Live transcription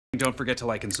Don't forget to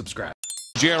like and subscribe.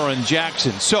 Jaren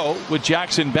Jackson. So, with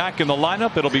Jackson back in the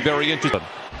lineup, it'll be very interesting.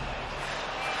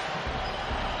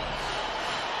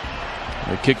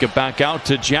 They kick it back out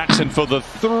to Jackson for the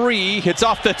three. Hits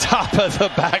off the top of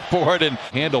the backboard and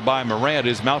handled by Morant.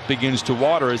 His mouth begins to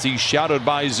water as he's shadowed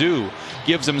by Zoo.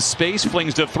 Gives him space,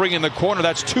 flings the three in the corner.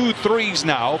 That's 2 threes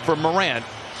now for Morant.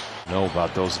 Know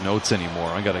about those notes anymore.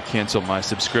 I got to cancel my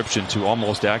subscription to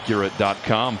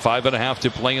almostaccurate.com. 5.5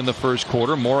 to play in the first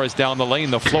quarter. Morris down the lane,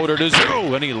 the floater to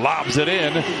Zoo, and he lobs it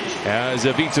in as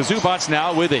Ivica Zubac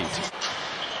now with 8.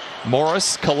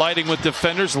 Morris colliding with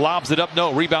defenders, lobs it up,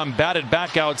 no, rebound batted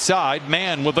back outside.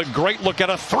 Mann with a great look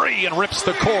at a three and rips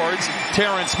the cords.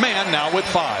 Terrence Mann now with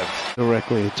 5.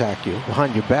 Directly attack you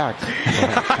behind your back.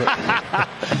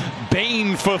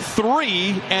 Bain for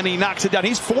 3 and he knocks it down.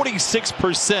 He's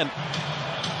 46%.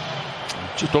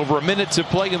 Just over a minute to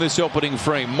play in this opening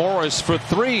frame. Morris for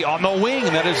 3 on the wing.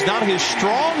 That is not his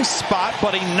strong spot,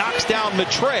 but he knocks down the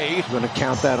tray. Going to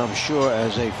count that, I'm sure,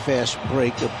 as a fast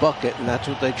break bucket, and that's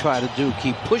what they try to do.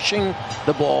 Keep pushing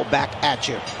the ball back at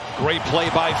you. Great play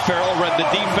by Farrell. Read the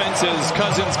defense as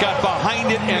Cousins got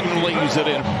behind it and lays it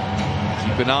in.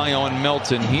 Keep an eye on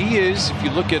Melton. He is, if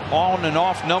you look at on and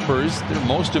off numbers, their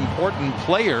most important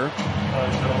player.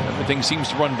 Everything seems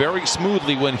to run very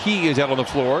smoothly when he is out on the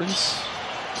floors.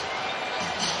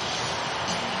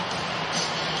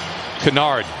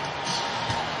 Kennard.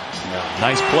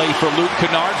 Nice play for Luke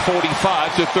Kennard,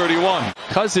 45-31.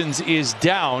 Cousins is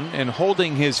down and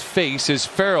holding his face as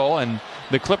Farrell, and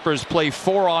the Clippers play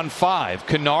 4-on-5.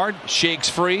 Kennard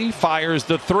shakes free, fires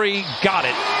the 3, got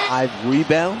it. 5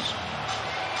 rebounds.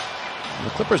 The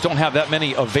Clippers don't have that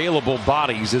many available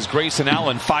bodies as Grayson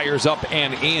Allen fires up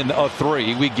and in a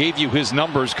 3. We gave you his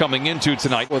numbers coming into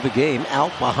tonight. For the game,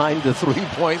 out behind the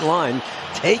 3-point line,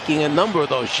 taking a number of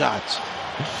those shots.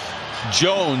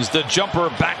 Jones, the jumper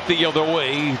back the other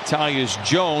way. Tyus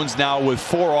Jones now with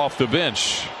 4 off the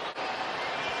bench.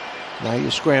 Now you're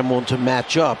scrambling to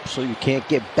match up so you can't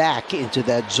get back into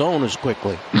that zone as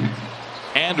quickly.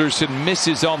 Anderson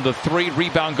misses on the 3.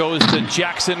 Rebound goes to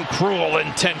Jackson. Cruel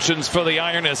intentions for the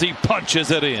Iron as he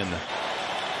punches it in.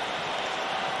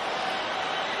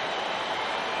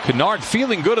 Kennard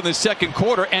feeling good in the second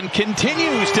quarter and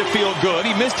continues to feel good.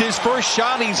 He missed his first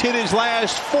shot. He's hit his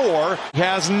last 4. He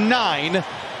has 9.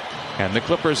 And the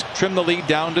Clippers trim the lead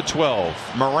down to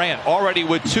 12. Morant already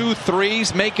with 2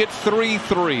 threes. Make it 3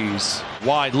 threes.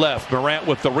 Wide left. Morant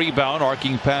with the rebound.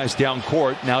 Arcing pass down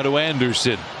court. Now to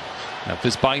Anderson.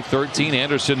 Memphis by 13.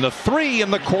 Anderson, the 3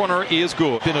 in the corner is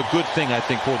good. Been a good thing, I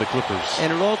think, for the Clippers.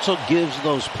 And it also gives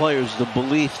those players the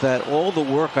belief that all the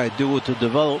work I do with the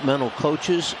developmental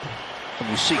coaches, and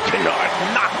you see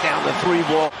Kennard knock down the 3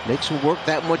 ball, makes them work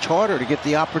that much harder to get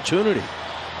the opportunity.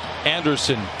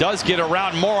 Anderson does get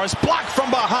around Morris, blocked from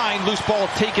behind. Loose ball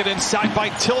taken inside by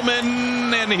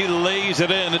Tillman, and he lays it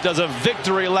in. It does a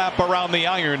victory lap around the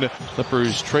iron.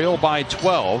 Clippers trail by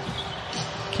 12.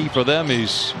 Key for them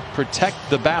is protect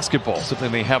the basketball,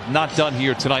 something they have not done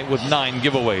here tonight with 9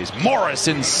 giveaways. Morris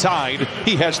inside,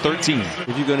 he has 13.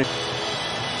 If you're going to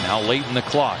now late in the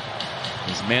clock,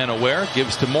 is man aware,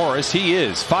 gives to Morris. He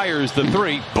is, fires the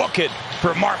 3, book it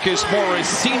for Marcus Morris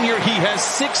Sr. He has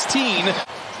 16.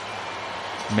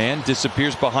 Man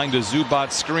disappears behind a Zubac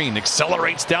screen,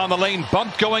 accelerates down the lane,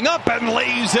 bump going up and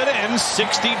lays it in,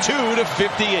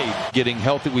 62-58. Getting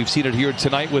healthy, we've seen it here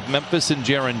tonight with Memphis and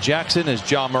Jaren Jackson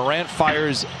as Ja Morant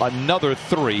fires another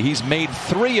 3. He's made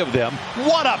 3 of them.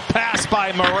 What a pass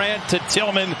by Morant to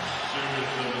Tillman.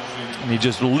 And he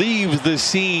just leaves the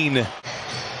scene.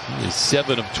 He is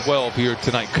 7 of 12 here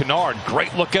tonight. Kennard,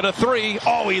 great look at a 3.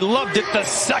 Oh, he loved it the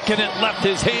second it left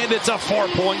his hand. It's a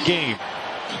 4-point game.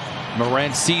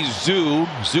 Morant sees Zoo.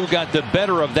 Zoo got the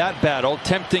better of that battle,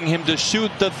 tempting him to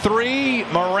shoot the 3.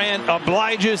 Morant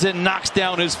obliges and knocks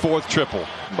down his 4th triple.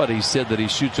 But he said that he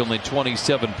shoots only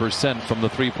 27% from the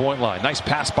 3-point line. Nice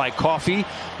pass by Coffey.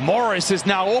 Morris is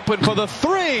now open for the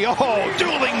 3. Oh,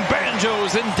 dueling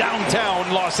banjos in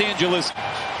downtown Los Angeles.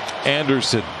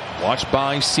 Anderson, watched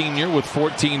by Senior with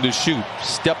 14 to shoot.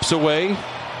 Steps away.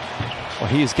 Well,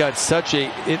 he's got such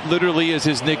a, it literally is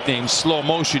his nickname, slow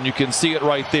motion. You can see it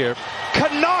right there.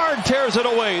 Kennard tears it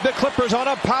away. The Clippers on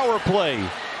a power play.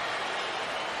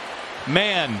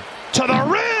 Mann to the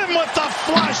rim with the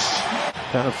flush.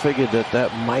 Kind of figured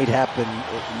that might happen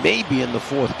maybe in the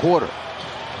 4th quarter.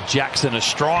 Jackson, a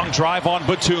strong drive on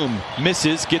Batum.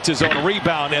 Misses, gets his own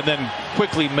rebound, and then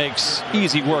quickly makes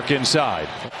easy work inside.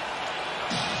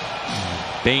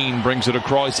 Bain brings it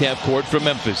across half court for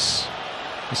Memphis.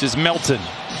 This is Melton,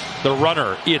 the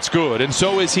runner. It's good, and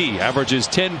so is he. Averages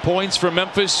 10 points for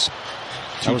Memphis.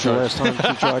 That was the last time 2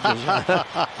 charges.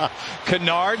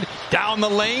 Kennard down the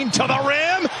lane to the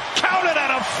rim. Counted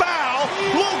on a foul.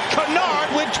 Luke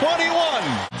Kennard with 21.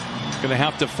 Going to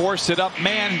have to force it up.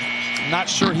 Man, not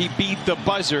sure he beat the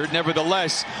buzzer.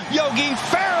 Nevertheless, Yogi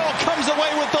Ferrell comes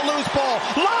away with the loose ball.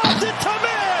 Lobs it to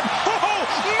Man. Oh,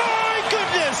 my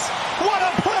goodness. What a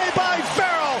play by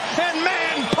Ferrell. And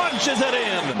Man punches it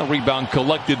in. The rebound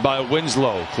collected by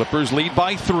Winslow. Clippers lead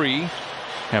by 3.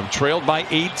 Have trailed by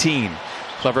 18.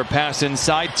 Clever pass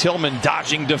inside. Tillman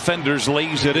dodging defenders,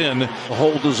 lays it in.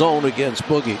 Hold his own against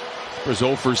Boogie. Clippers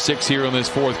 0 for 6 here in this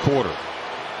 4th quarter.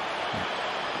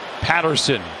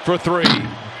 Patterson for 3.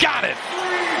 Got it.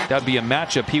 That'd be a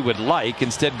matchup he would like.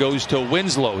 Instead goes to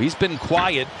Winslow. He's been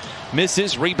quiet.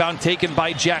 Misses. Rebound taken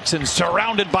by Jackson.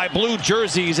 Surrounded by blue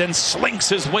jerseys and slinks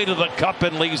his way to the cup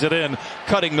and lays it in,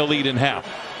 cutting the lead in half.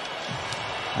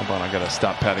 Hold on, I gotta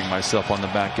stop patting myself on the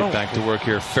back. Get back to work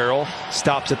here. Ferrell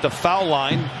stops at the foul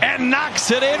line and knocks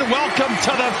it in. Welcome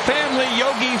to the family,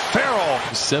 Yogi Ferrell.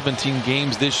 17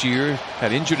 games this year.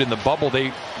 Had injured in the bubble.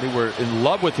 They were in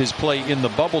love with his play in the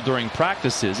bubble during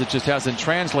practices. It just hasn't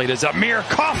translated. Zamir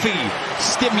Coffey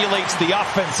stimulates the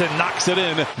offense and knocks it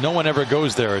in. No one ever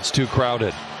goes there. It's too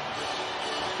crowded.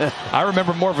 I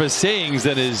remember more of his sayings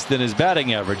than his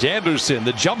batting average. Anderson,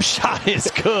 the jump shot is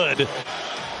good.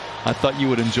 I thought you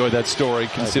would enjoy that story,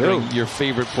 considering your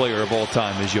favorite player of all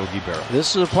time is Yogi Berra.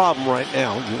 This is a problem right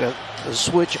now. You got the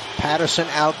switch Patterson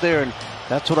out there, and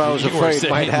that's what I was afraid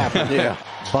might happen. Yeah,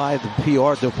 by the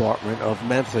PR department of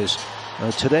Memphis.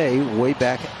 Today, way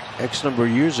back X number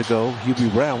of years ago, Hubie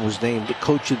Brown was named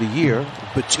Coach of the Year.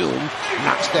 Batum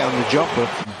knocks down the jumper.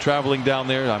 Traveling down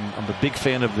there, I'm a big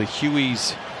fan of the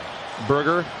Huey's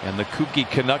burger and the Kooky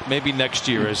Canuck. Maybe next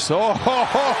year is Luke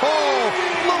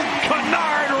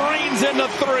Kennard reigns into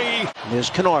 3. There's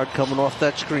Kennard coming off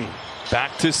that screen.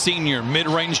 Back to senior,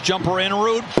 mid-range jumper en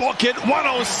route. Book it,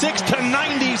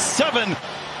 106-97.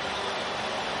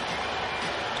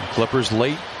 Clippers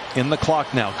late in the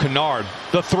clock now. Kennard,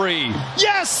 the 3.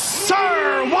 Yes,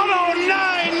 sir!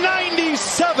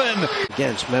 109-97.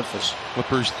 Against Memphis.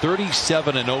 Clippers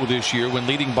 37-0 this year when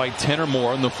leading by 10 or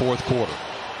more in the 4th quarter.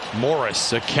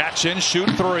 Morris, a catch and shoot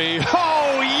 3.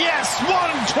 Oh, yes!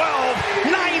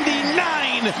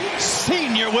 112-99.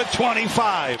 Senior with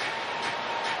 25.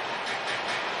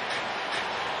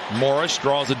 Morris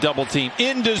draws a double team.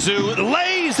 Into Zoo,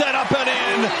 lays it up and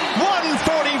in.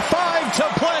 1:45 to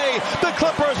play. The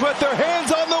Clippers with their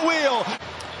hands on the wheel.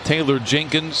 Taylor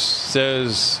Jenkins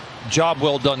says, job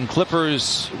well done,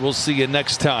 Clippers. We'll see you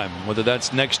next time. Whether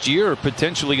that's next year or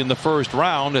potentially in the 1st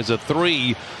round, as a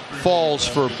 3 falls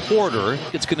for Porter.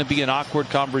 It's going to be an awkward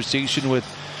conversation with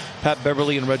Pat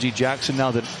Beverly and Reggie Jackson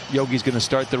now that Yogi's going to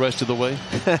start the rest of the way.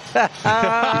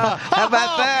 How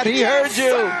about that? He heard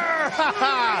you.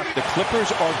 The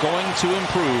Clippers are going to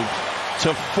improve to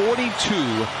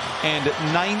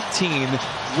 42-19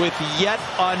 with yet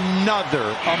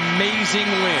another amazing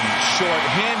win.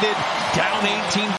 Short-handed, down 18.